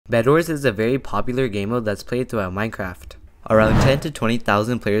Bedwars is a very popular game mode that's played throughout Minecraft. Around 10 to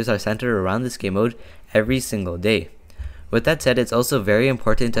 20,000 players are centered around this game mode every single day. With that said, it's also very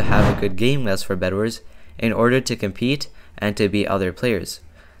important to have a good game mouse for Bedwars in order to compete and to beat other players.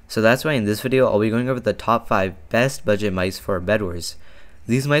 So that's why in this video I'll be going over the top 5 best budget mice for Bedwars.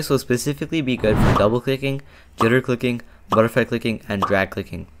 These mice will specifically be good for double clicking, jitter clicking, butterfly clicking, and drag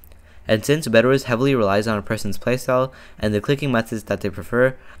clicking. And since Bedwars heavily relies on a person's playstyle and the clicking methods that they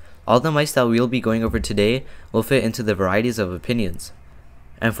prefer, all the mice that we'll be going over today will fit into the varieties of opinions.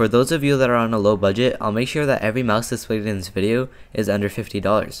 And for those of you that are on a low budget, I'll make sure that every mouse displayed in this video is under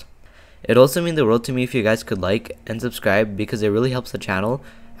 $50. It'd also mean the world to me if you guys could like and subscribe, because it really helps the channel,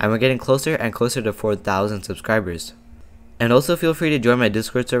 and we're getting closer and closer to 4,000 subscribers. And also feel free to join my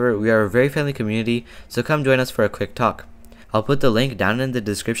Discord server. We are a very friendly community, so come join us for a quick talk. I'll put the link down in the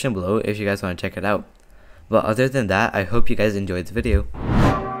description below if you guys want to check it out. But other than that, I hope you guys enjoyed the video.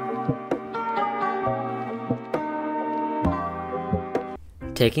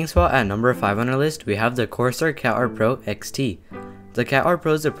 Taking spot at number 5 on our list, we have the Coirshair Katar Pro XT. The Katar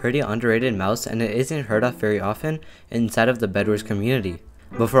Pro is a pretty underrated mouse and it isn't heard of very often inside of the Bedwars community.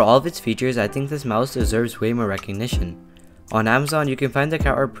 But for all of its features, I think this mouse deserves way more recognition. On Amazon, you can find the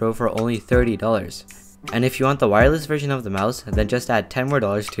Katar Pro for only $30. And if you want the wireless version of the mouse, then just add $10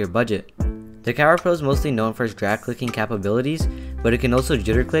 more to your budget. The Katar Pro is mostly known for its drag clicking capabilities, but it can also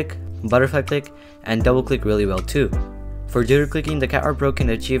jitter click, butterfly click, and double click really well too. For jitter clicking, the Katar Pro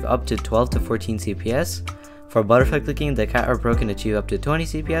can achieve up to 12 to 14 CPS. For butterfly clicking, the Katar Pro can achieve up to 20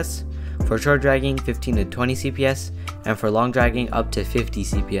 CPS. For short dragging, 15 to 20 CPS. And for long dragging, up to 50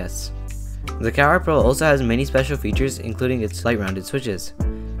 CPS. The Katar Pro also has many special features, including its light rounded switches.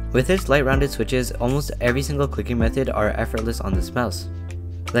 With its light rounded switches, almost every single clicking method are effortless on this mouse.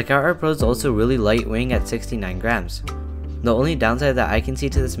 The Katar Pro is also really light, weighing at 69 grams. The only downside that I can see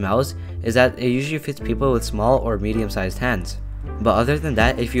to this mouse is that it usually fits people with small or medium sized hands. But other than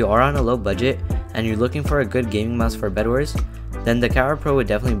that, if you are on a low budget and you're looking for a good gaming mouse for Bedwars, then the Katar Pro would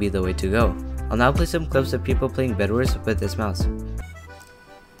definitely be the way to go. I'll now play some clips of people playing Bedwars with this mouse.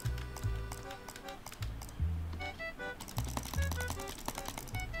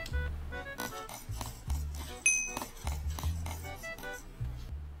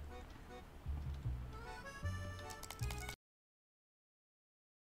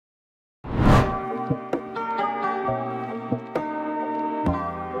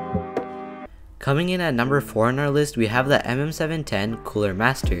 Coming in at number 4 on our list, we have the MM710 Cooler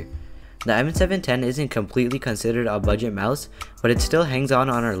Master. The MM710 isn't completely considered a budget mouse, but it still hangs on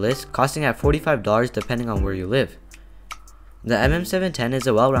our list, costing at $45 depending on where you live. The MM710 is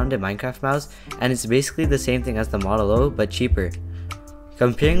a well-rounded Minecraft mouse, and it's basically the same thing as the Model O, but cheaper.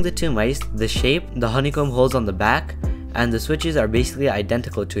 Comparing the two mice, the shape, the honeycomb holes on the back, and the switches are basically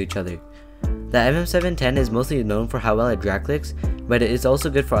identical to each other. The MM710 is mostly known for how well it drag clicks, but it is also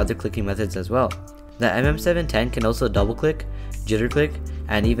good for other clicking methods as well. The MM710 can also double click, jitter click,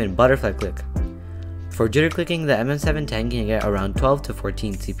 and even butterfly click. For jitter clicking, the MM710 can get around 12 to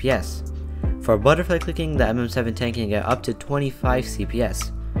 14 CPS. For butterfly clicking, the MM710 can get up to 25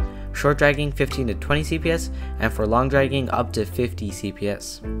 CPS. Short dragging 15 to 20 CPS, and for long dragging up to 50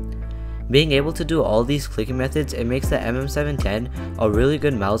 CPS. Being able to do all these clicking methods, it makes the MM710 a really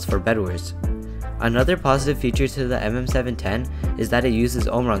good mouse for Bedwars. Another positive feature to the MM710 is that it uses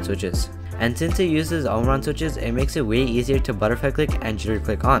Omron switches. And since it uses Omron switches, it makes it way easier to butterfly click and jitter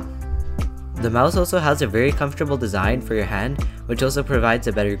click on. The mouse also has a very comfortable design for your hand, which also provides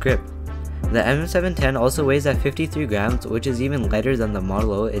a better grip. The MM710 also weighs at 53 grams, which is even lighter than the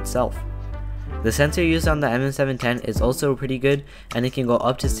Model O itself. The sensor used on the MM710 is also pretty good, and it can go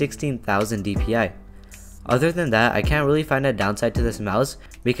up to 16,000 DPI. Other than that, I can't really find a downside to this mouse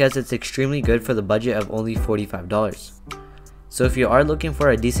because it's extremely good for the budget of only $45. So if you are looking for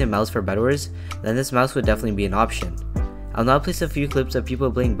a decent mouse for Bedwars, then this mouse would definitely be an option. I'll now place a few clips of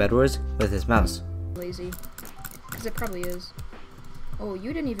people playing Bedwars with this mouse. Lazy, because it probably is. Oh,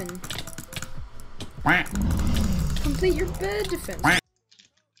 you didn't even complete your bed defense. I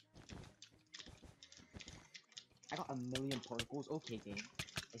got a million particles. Okay, game.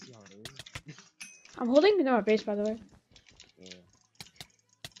 I see how it is. I'm holding the our base, by the way. Yeah.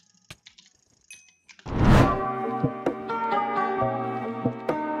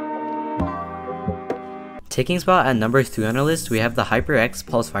 Taking spot at number 3 on our list, we have the HyperX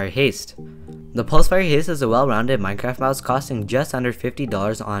Pulsefire Haste. The Pulsefire Haste is a well-rounded Minecraft mouse costing just under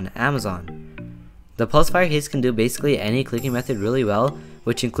 $50 on Amazon. The Pulsefire Haste can do basically any clicking method really well,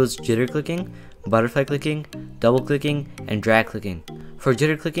 which includes jitter clicking, butterfly clicking, double clicking, and drag clicking. For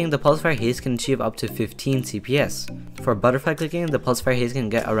jitter clicking, the Pulsefire Haste can achieve up to 15 CPS. For butterfly clicking, the Pulsefire Haste can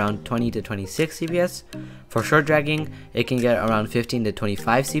get around 20 to 26 CPS. For short dragging, it can get around 15 to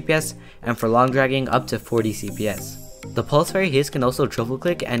 25 CPS, and for long dragging, up to 40 CPS. The Pulsefire Haste can also triple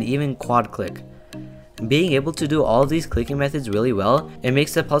click and even quad click. Being able to do all of these clicking methods really well, it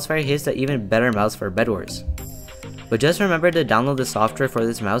makes the Pulsefire Haste an even better mouse for Bedwars. But just remember to download the software for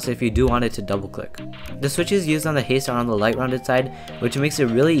this mouse if you do want it to double click. The switches used on the Haste are on the light rounded side, which makes it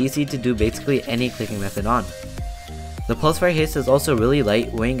really easy to do basically any clicking method on. The Pulsefire Haste is also really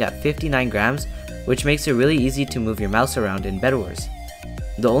light, weighing at 59 grams, which makes it really easy to move your mouse around in Bedwars.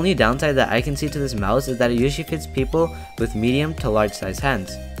 The only downside that I can see to this mouse is that it usually fits people with medium to large size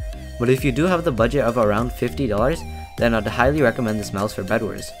hands. But if you do have the budget of around $50, then I'd highly recommend this mouse for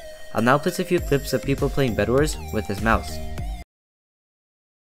Bedwars. I'll now place a few clips of people playing Bedwars with this mouse.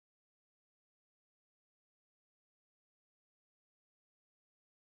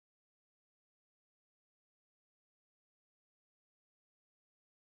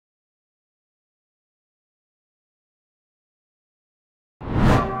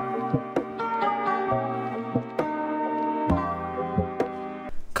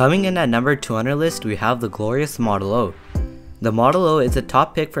 Coming in at number 2 on our list, we have the glorious Model O. The Model O is a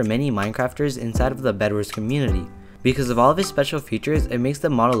top pick for many Minecrafters inside of the Bedwars community. Because of all of its special features, it makes the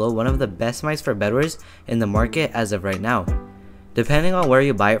Model O one of the best mice for Bedwars in the market as of right now. Depending on where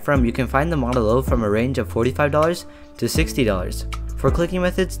you buy it from, you can find the Model O from a range of $45 to $60. For clicking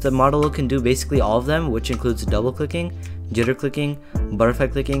methods, the Model O can do basically all of them, which includes double clicking, jitter clicking, butterfly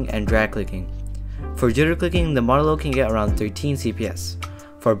clicking, and drag clicking. For jitter clicking, the Model O can get around 13 CPS.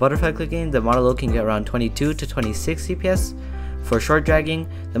 For butterfly clicking, the Model O can get around 22 to 26 CPS. For short dragging,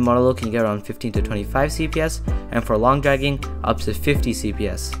 the Model O can get around 15 to 25 CPS, and for long dragging, up to 50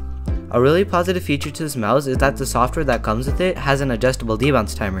 CPS. A really positive feature to this mouse is that the software that comes with it has an adjustable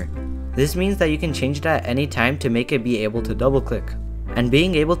debounce timer. This means that you can change it at any time to make it be able to double click. And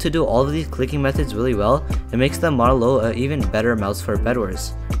being able to do all of these clicking methods really well, it makes the Model O an even better mouse for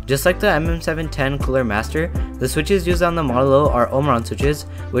Bedwars. Just like the MM710 Cooler Master, the switches used on the Model O are Omron switches,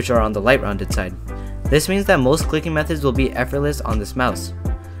 which are on the light rounded side. This means that most clicking methods will be effortless on this mouse.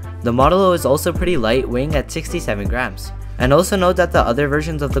 The Model O is also pretty light, weighing at 67 grams. And also note that the other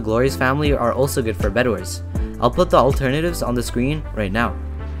versions of the Glorious family are also good for Bedwars. I'll put the alternatives on the screen right now.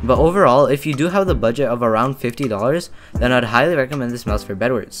 But overall, if you do have the budget of around $50, then I'd highly recommend this mouse for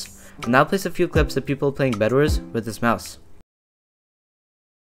Bedwars. I'll now place a few clips of people playing Bedwars with this mouse.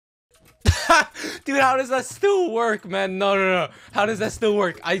 Dude, how does that still work, man? No. How does that still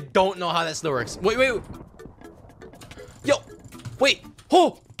work? I don't know how that still works. Wait. Yo, wait.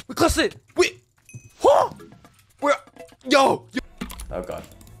 Oh, we clutched it. Wait. Oh, where? Yo. Oh, God.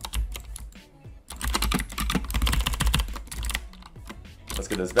 Let's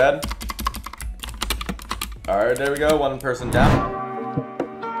get this bed. All right, there we go. One person down.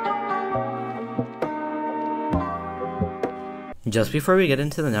 Just before we get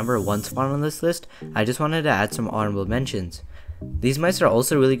into the number 1 spot on this list, I just wanted to add some honorable mentions. These mice are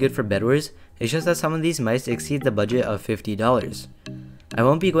also really good for Bedwars, it's just that some of these mice exceed the budget of $50. I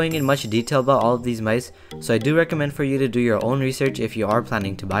won't be going in much detail about all of these mice, so I do recommend for you to do your own research if you are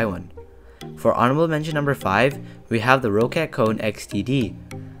planning to buy one. For honorable mention number 5, we have the Roccat Kone XTD.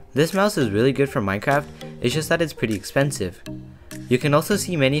 This mouse is really good for Minecraft, it's just that it's pretty expensive. You can also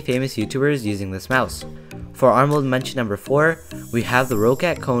see many famous YouTubers using this mouse. For honorable mention number 4, we have the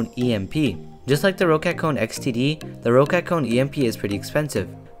Roccat Kone EMP. Just like the Roccat Kone XTD, the Roccat Kone EMP is pretty expensive.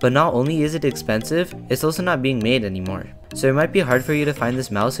 But not only is it expensive, it's also not being made anymore. So it might be hard for you to find this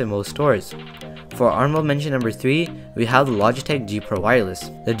mouse in most stores. For honorable mention number 3, we have the Logitech GPro Wireless.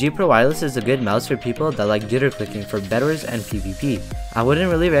 The GPro Wireless is a good mouse for people that like jitter clicking for Bedwars and PvP. I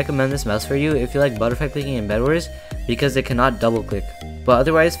wouldn't really recommend this mouse for you if you like butterfly clicking in Bedwars because it cannot double click. But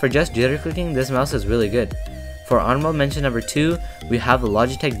otherwise, for just jitter clicking, this mouse is really good. For honorable mention number 2, we have the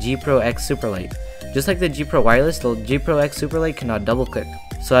Logitech GPro X Superlight. Just like the GPro Wireless, the GPro X Superlight cannot double click.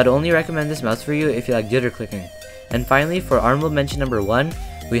 So I'd only recommend this mouse for you if you like jitter clicking. And finally, for honorable mention number 1,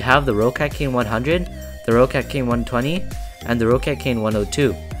 we have the Roccat Kane 100, the Roccat Kane 120, and the Roccat Kane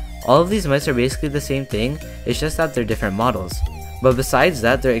 102. All of these mice are basically the same thing, it's just that they're different models. But besides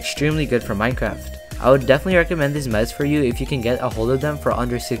that, they're extremely good for Minecraft. I would definitely recommend these mice for you if you can get a hold of them for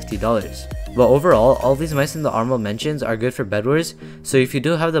under $60. But overall, all these mice in the honorable mentions are good for Bedwars, so if you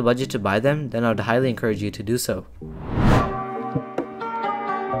do have the budget to buy them, then I would highly encourage you to do so.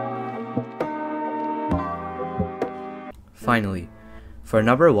 Finally, for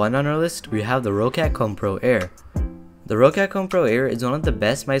number 1 on our list, we have the Roccat Kone Pro Air. The Roccat Kone Pro Air is one of the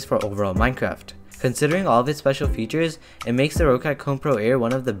best mice for overall Minecraft. Considering all of its special features, it makes the Roccat Kone Pro Air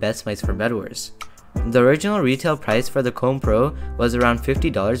one of the best mice for bedwars. The original retail price for the Kone Pro was around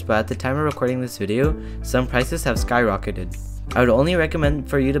 $50, but at the time of recording this video, some prices have skyrocketed. I would only recommend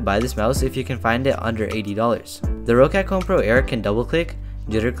for you to buy this mouse if you can find it under $80. The Roccat Kone Pro Air can double click,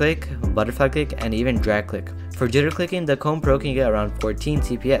 jitter click, butterfly click, and even drag click. For jitter clicking, the Kone Pro can get around 14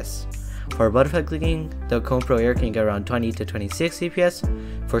 CPS. For butterfly clicking, the Kone Pro Air can get around 20 to 26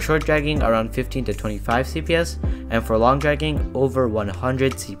 CPS, for short dragging around 15 to 25 CPS, and for long dragging over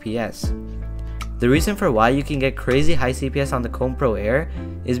 100 CPS. The reason for why you can get crazy high CPS on the Kone Pro Air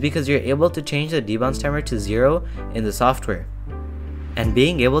is because you're able to change the debounce timer to 0 in the software. And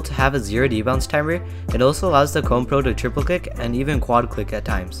being able to have a 0 debounce timer, it also allows the Kone Pro to triple click and even quad click at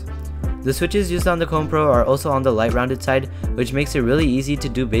times. The switches used on the Kone Pro are also on the light rounded side, which makes it really easy to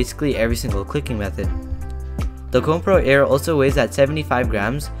do basically every single clicking method. The Kone Pro Air also weighs at 75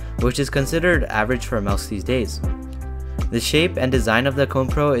 grams, which is considered average for a mouse these days. The shape and design of the Kone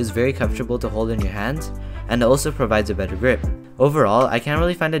Pro is very comfortable to hold in your hands, and it also provides a better grip. Overall, I can't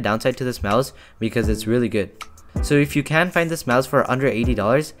really find a downside to this mouse because it's really good. So if you can find this mouse for under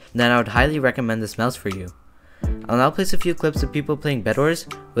 $80, then I would highly recommend this mouse for you. I'll now place a few clips of people playing Bedwars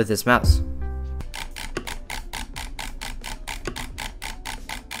with this mouse.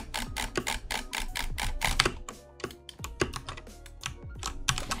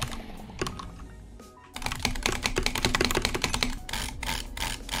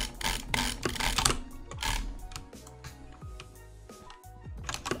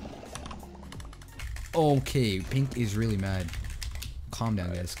 Okay, Pink is really mad. Calm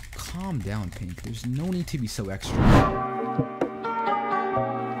down, guys. Calm down, Pink. There's no need to be so extra.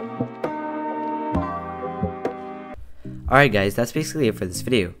 Alright guys, that's basically it for this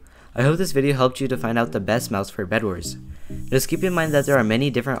video. I hope this video helped you to find out the best mouse for bedwars. Just keep in mind that there are many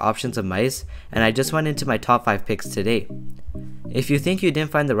different options of mice, and I just went into my top 5 picks today. If you think you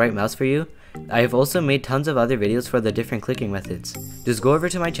didn't find the right mouse for you, I have also made tons of other videos for the different clicking methods. Just go over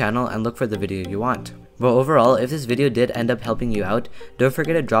to my channel and look for the video you want. But overall, if this video did end up helping you out, don't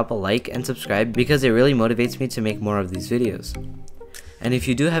forget to drop a like and subscribe because it really motivates me to make more of these videos. And if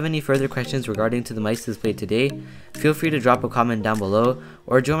you do have any further questions regarding to the mice displayed today, feel free to drop a comment down below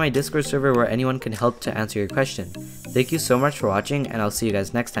or join my Discord server where anyone can help to answer your question. Thank you so much for watching, and I'll see you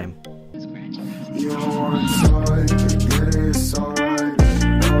guys next time.